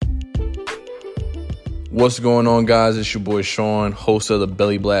What's going on, guys? It's your boy Shaun, host of the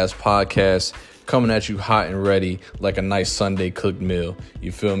Belly Blast podcast, coming at you hot and ready like a nice Sunday cooked meal.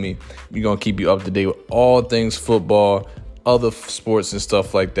 You feel me? We're going to keep you up to date with all things football, other sports and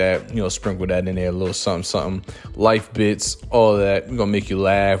stuff like that. Sprinkle that in there, a little something, life bits, all of that. We're going to make you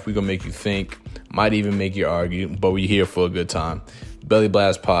laugh. We're going to make you think. Might even make you argue, but we're here for a good time. Belly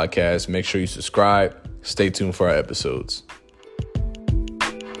Blast podcast. Make sure you subscribe. Stay tuned for our episodes.